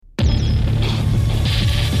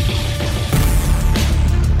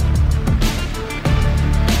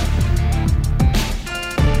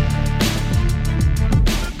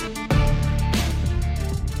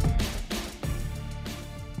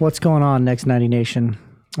What's going on, Next 90 Nation?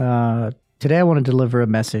 Today I want to deliver a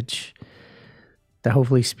message that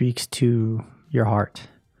hopefully speaks to your heart.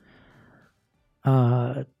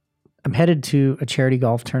 I'm headed to a charity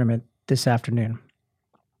golf tournament this afternoon.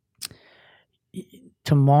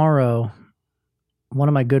 Tomorrow, one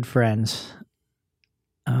of my good friends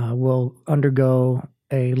will undergo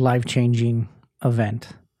a life-changing event,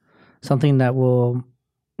 something that will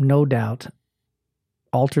no doubt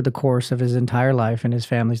alter the course of his entire life and his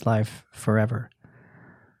family's life forever.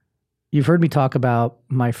 You've heard me talk about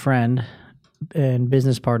my friend and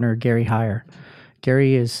business partner, Gary Heyer.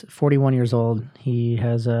 Gary is 41 years old. He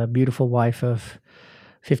has a beautiful wife of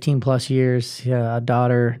 15 plus years, a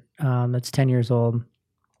daughter that's 10 years old.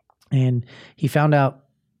 And he found out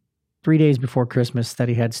 3 days before Christmas that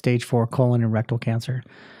he had stage 4 colon and rectal cancer.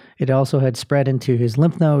 It also had spread into his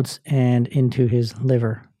lymph nodes and into his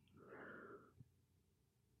liver.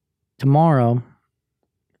 Tomorrow,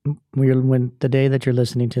 when the day that you're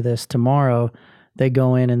listening to this, tomorrow they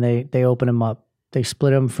go in and they open him up. They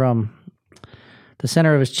split him from the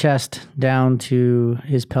center of his chest down to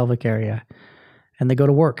his pelvic area, and they go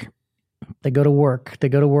to work. They go to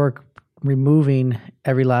work removing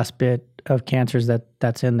every last bit of cancers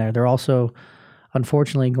that's in there. They're also,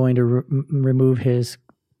 unfortunately, going to remove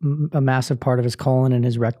a massive part of his colon and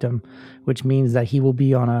his rectum, which means that he will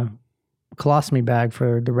be on a colostomy bag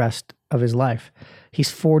for the rest of his life. He's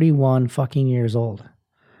 41 fucking years old.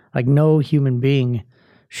 Like, no human being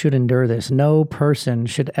should endure this. No person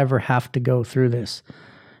should ever have to go through this.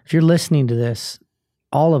 If you're listening to this,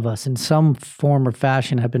 all of us in some form or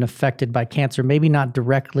fashion have been affected by cancer, maybe not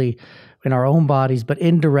directly in our own bodies, but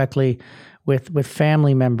indirectly with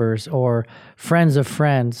family members or friends of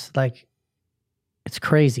friends. Like, it's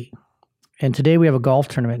crazy. And today we have a golf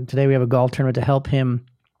tournament. To help him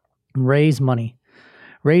raise money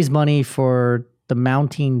for the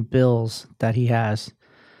mounting bills that he has.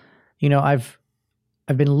 You know, I've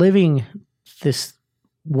been living this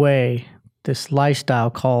way, this lifestyle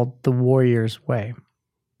called the Warrior's Way,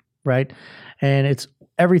 right? And it's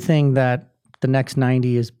everything that the Next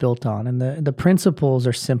 90 is built on. And the principles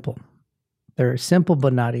are simple. They're simple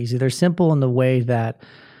but not easy. They're simple in the way that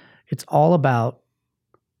it's all about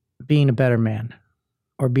being a better man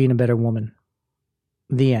or being a better woman.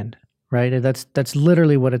 The end. Right? That's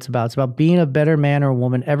literally what it's about. It's about being a better man or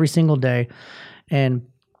woman every single day and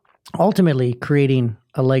ultimately creating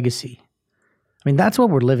a legacy. I mean, that's what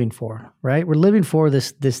we're living for, right? We're living for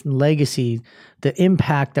this legacy, the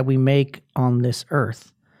impact that we make on this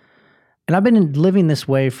earth. And I've been living this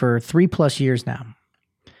way for 3+ years now.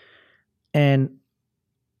 And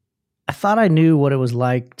I thought I knew what it was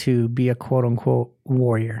like to be a quote unquote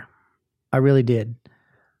warrior. I really did.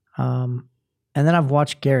 And then I've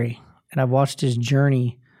watched Gary. And I've watched his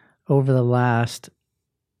journey over the last,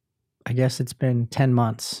 I guess it's been 10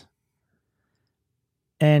 months.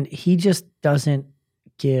 And he just doesn't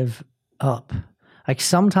give up. Like,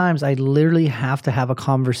 sometimes I literally have to have a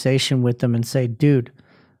conversation with him and say, dude,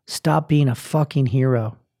 stop being a fucking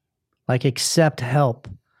hero. Like, accept help.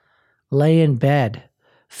 Lay in bed.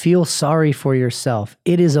 Feel sorry for yourself.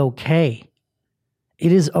 It is okay.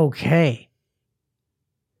 It is okay.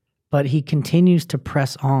 But he continues to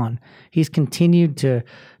press on. He's continued to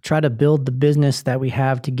try to build the business that we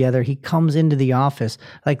have together. He comes into the office,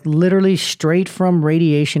 like literally straight from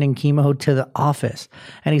radiation and chemo to the office.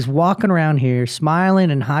 And he's walking around here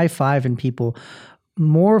smiling and high-fiving people,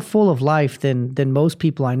 more full of life than most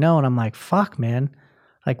people I know. And I'm like, fuck, man.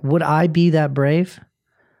 Like, would I be that brave?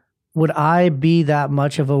 Would I be that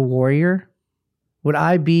much of a warrior? Would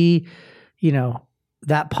I be,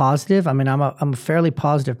 that positive? I mean, I'm a fairly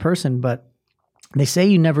positive person, but they say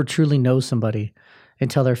you never truly know somebody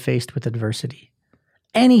until they're faced with adversity.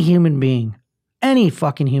 Any human being, any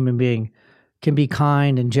fucking human being can be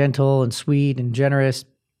kind and gentle and sweet and generous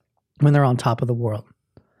when they're on top of the world.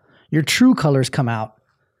 Your true colors come out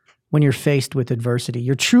when you're faced with adversity.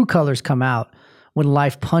 Your true colors come out when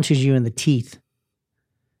life punches you in the teeth.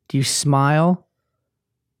 Do you smile?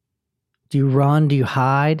 Do you run? Do you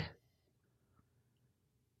hide?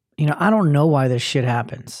 I don't know why this shit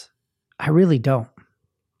happens. I really don't.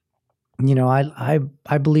 I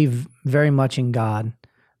believe very much in God,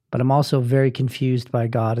 but I'm also very confused by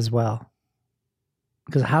God as well.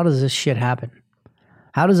 Because how does this shit happen?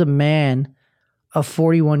 How does a man of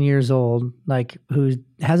 41 years old, like, who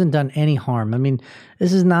hasn't done any harm? I mean,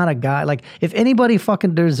 this is not a guy, like, if anybody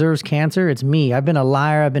fucking deserves cancer, it's me. I've been a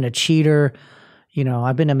liar. I've been a cheater.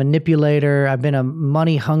 I've been a manipulator. I've been a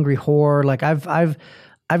money hungry whore. Like,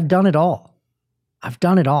 I've done it all. I've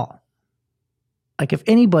done it all. Like, if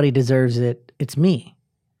anybody deserves it, it's me.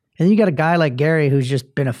 And then you got a guy like Gary who's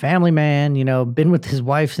just been a family man, you know, been with his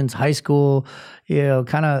wife since high school, you know,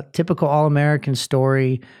 kind of typical all-American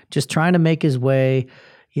story, just trying to make his way,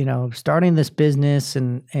 you know, starting this business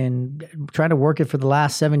and trying to work it for the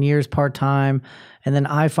last 7 years part-time. And then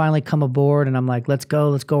I finally come aboard and I'm like, let's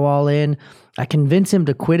go all in. I convince him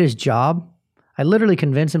to quit his job. I literally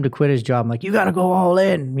convince him to quit his job. I'm like, you got to go all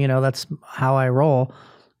in. You know, that's how I roll.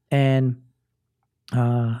 And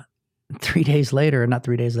 3 weeks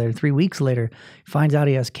later, he finds out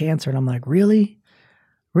he has cancer. And I'm like, really?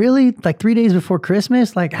 Really? Like 3 days before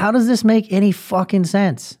Christmas? Like, how does this make any fucking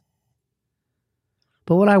sense?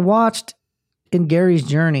 But what I watched in Gary's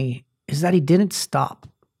journey is that he didn't stop.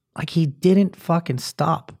 Like, he didn't fucking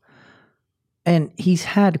stop. And he's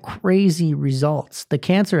had crazy results. The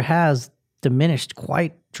cancer has diminished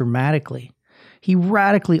quite dramatically. He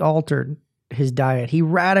radically altered his diet. He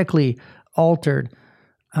radically altered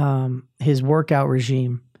his workout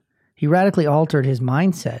regime. He radically altered his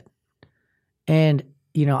mindset. And,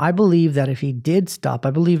 you know, I believe that if he did stop,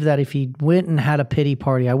 I believe that if he went and had a pity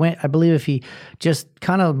party, I believe if he just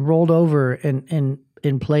kind of rolled over and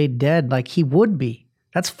played dead, like he would be.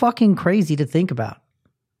 That's fucking crazy to think about.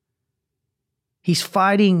 He's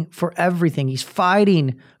fighting for everything. He's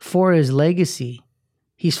fighting for his legacy.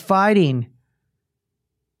 He's fighting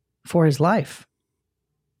for his life.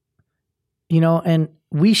 You know, and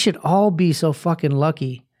we should all be so fucking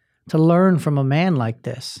lucky to learn from a man like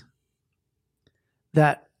this.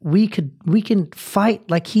 That we can fight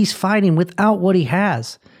like he's fighting without what he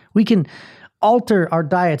has. We can alter our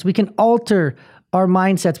diets. We can alter our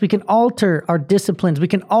mindsets. We can alter our disciplines. We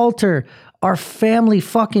can alter our family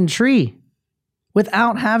fucking tree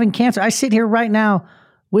without having cancer. I sit here right now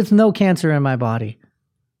with no cancer in my body.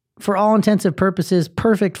 For all intensive purposes,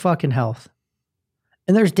 perfect fucking health.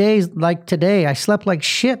 And there's days like today, I slept like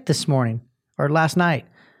shit this morning or last night.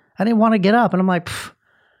 I didn't want to get up. And I'm like,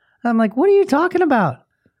 what are you talking about?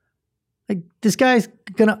 Like, this guy's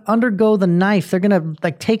going to undergo the knife. They're going to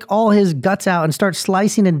like take all his guts out and start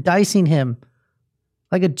slicing and dicing him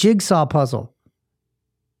like a jigsaw puzzle.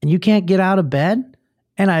 And you can't get out of bed?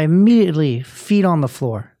 And I immediately feet on the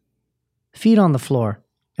floor.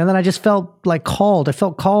 And then I just felt like called. I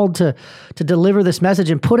felt called to deliver this message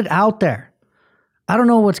and put it out there. I don't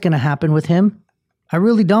know what's going to happen with him. I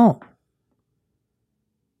really don't.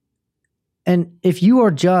 And if you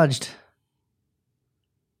are judged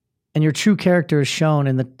and your true character is shown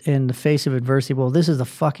in the face of adversity, well, this is a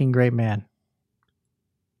fucking great man.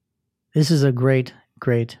 This is a great,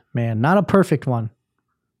 great man. Not a perfect one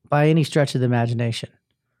by any stretch of the imagination,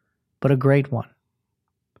 but a great one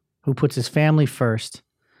who puts his family first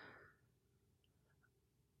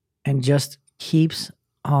and just keeps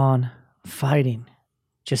on fighting.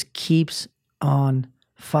 Just keeps on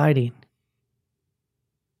fighting.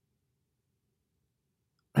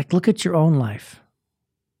 Like, look at your own life.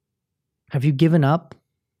 Have you given up?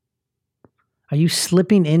 Are you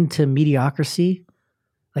slipping into mediocrity?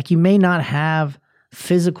 Like, you may not have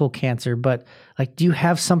physical cancer, but like, do you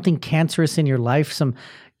have something cancerous in your life? Some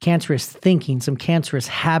cancerous thinking, some cancerous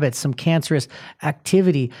habits, some cancerous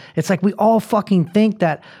activity. It's like we all fucking think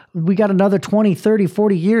that we got another 20, 30,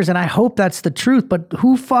 40 years, and I hope that's the truth, but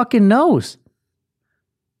who fucking knows?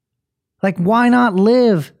 Like, why not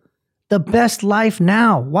live the best life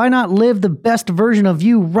now? Why not live the best version of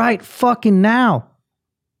you right fucking now?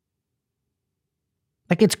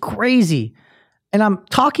 Like, it's crazy. And I'm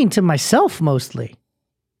talking to myself mostly.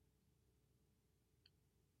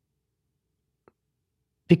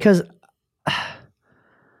 Because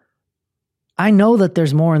I know that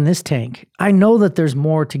there's more in this tank. I know that there's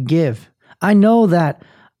more to give. I know that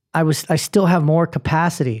I still have more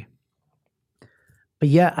capacity. But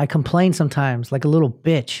yet I complain sometimes like a little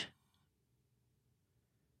bitch.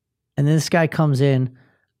 And then this guy comes in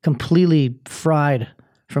completely fried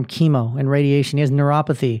from chemo and radiation. He has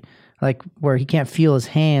neuropathy, like where he can't feel his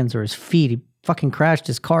hands or his feet. He fucking crashed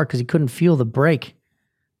his car because he couldn't feel the brake.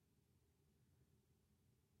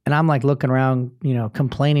 And I'm like looking around, you know,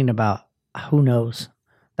 complaining about, who knows,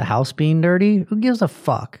 the house being dirty? Who gives a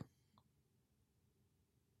fuck?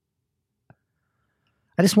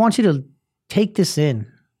 I just want you to take this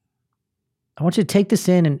in. I want you to take this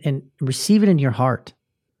in and receive it in your heart.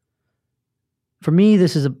 For me,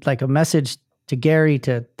 this is like a message to Gary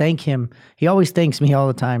to thank him. He always thanks me all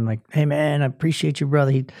the time. Like, hey man, I appreciate you,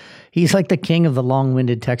 brother. He's like the king of the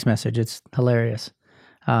long-winded text message. It's hilarious.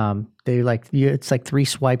 It's like 3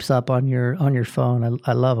 swipes up on your phone.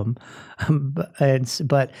 I love him.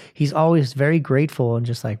 But he's always very grateful and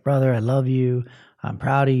just like, brother, I love you. I'm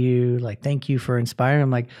proud of you. Like, thank you for inspiring.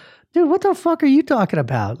 I'm like, dude, what the fuck are you talking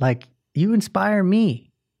about? Like, you inspire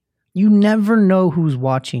me. You never know who's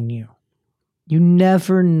watching you. You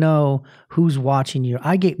never know who's watching you.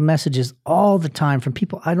 I get messages all the time from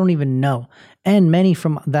people I don't even know, and many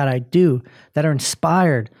from that I do, that are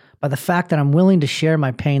inspired by the fact that I'm willing to share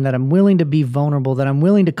my pain, that I'm willing to be vulnerable, that I'm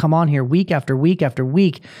willing to come on here week after week after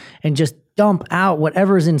week and just dump out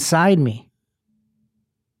whatever is inside me.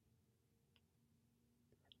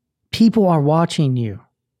 People are watching you.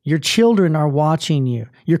 Your children are watching you.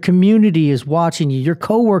 Your community is watching you. Your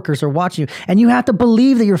coworkers are watching you. And you have to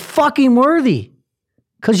believe that you're fucking worthy,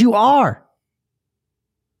 because you are.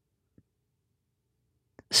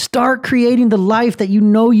 Start creating the life that you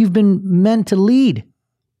know you've been meant to lead.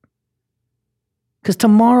 Because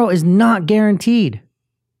tomorrow is not guaranteed.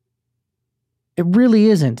 It really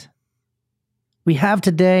isn't. We have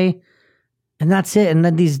today, and that's it. And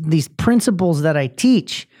then these principles that I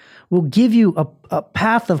teach will give you a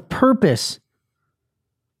path of purpose.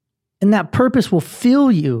 And that purpose will fill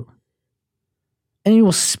you. And it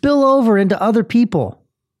will spill over into other people.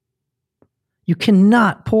 You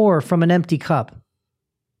cannot pour from an empty cup.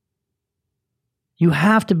 You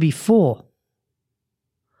have to be full.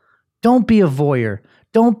 Don't be a voyeur.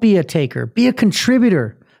 Don't be a taker. Be a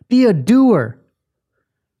contributor. Be a doer.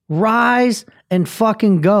 Rise and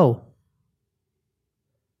fucking go.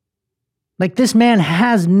 Like, this man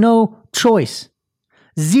has no choice.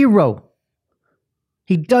 Zero.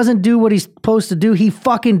 He doesn't do what he's supposed to do. He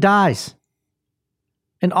fucking dies.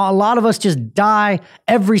 And a lot of us just die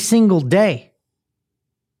every single day.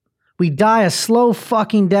 We die a slow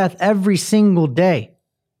fucking death every single day.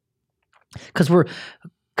 Because we're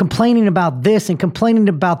complaining about this and complaining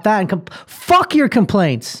about that. And fuck your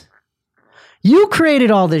complaints. You created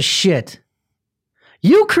all this shit.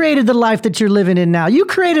 You created the life that you're living in now. You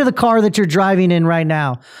created the car that you're driving in right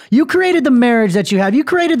now. You created the marriage that you have. You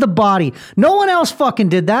created the body. No one else fucking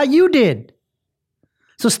did that. You did.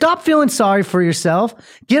 So stop feeling sorry for yourself.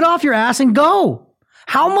 Get off your ass and go.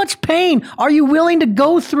 How much pain are you willing to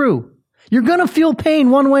go through? You're going to feel pain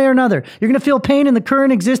one way or another. You're going to feel pain in the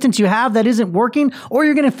current existence you have that isn't working, or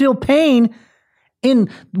you're going to feel pain in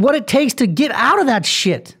what it takes to get out of that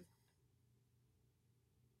shit.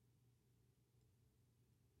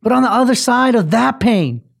 But on the other side of that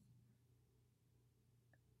pain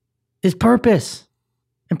is purpose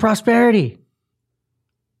and prosperity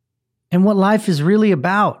and what life is really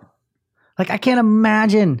about. Like, I can't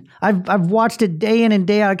imagine. I've watched it day in and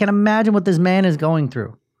day out. I can't imagine what this man is going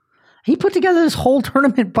through. He put together this whole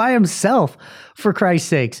tournament by himself, for Christ's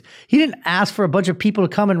sakes. He didn't ask for a bunch of people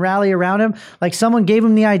to come and rally around him. Like, someone gave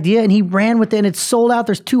him the idea and he ran with it, and it's sold out.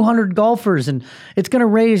 There's 200 golfers and it's going to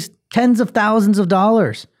raise tens of thousands of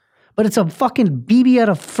dollars. But it's a fucking BB at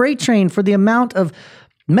a freight train for the amount of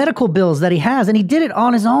medical bills that he has. And he did it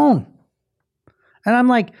on his own. And I'm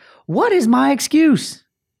like, what is my excuse?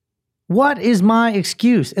 What is my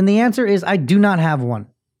excuse? And the answer is, I do not have one.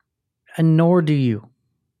 And nor do you.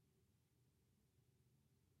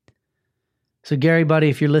 So Gary, buddy,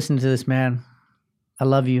 if you're listening to this, man, I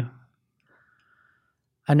love you.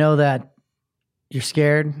 I know that you're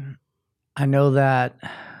scared. I know that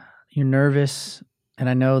you're nervous. And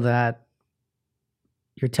I know that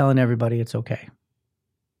you're telling everybody it's okay.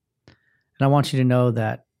 And I want you to know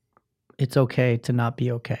that it's okay to not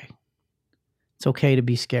be okay. It's okay to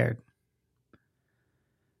be scared.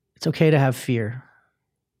 It's okay to have fear.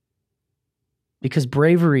 Because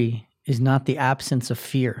bravery is not the absence of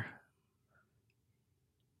fear.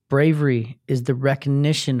 Bravery is the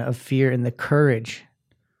recognition of fear and the courage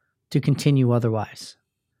to continue otherwise.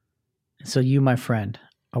 So you, my friend,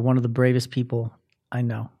 are one of the bravest people I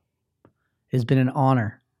know. It has been an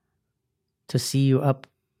honor to see you up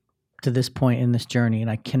to this point in this journey, and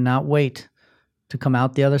I cannot wait to come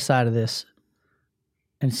out the other side of this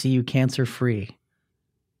and see you cancer-free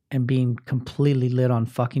and being completely lit on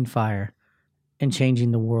fucking fire and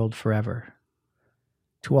changing the world forever.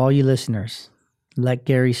 To all you listeners, let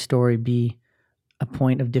Gary's story be a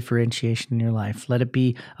point of differentiation in your life. Let it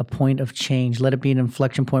be a point of change. Let it be an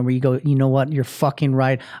inflection point where you go, you know what? You're fucking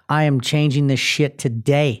right. I am changing this shit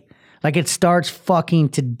today. Like, it starts fucking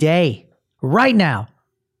today. Right now.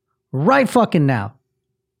 Right fucking now.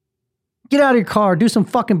 Get out of your car. Do some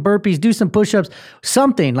fucking burpees. Do some push-ups.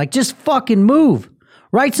 Something. Like, just fucking move.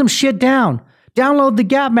 Write some shit down. Download the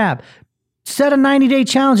Gap Map. Set a 90-day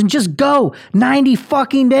challenge and just go. 90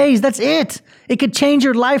 fucking days. That's it. It could change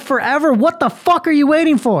your life forever. What the fuck are you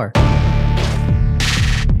waiting for?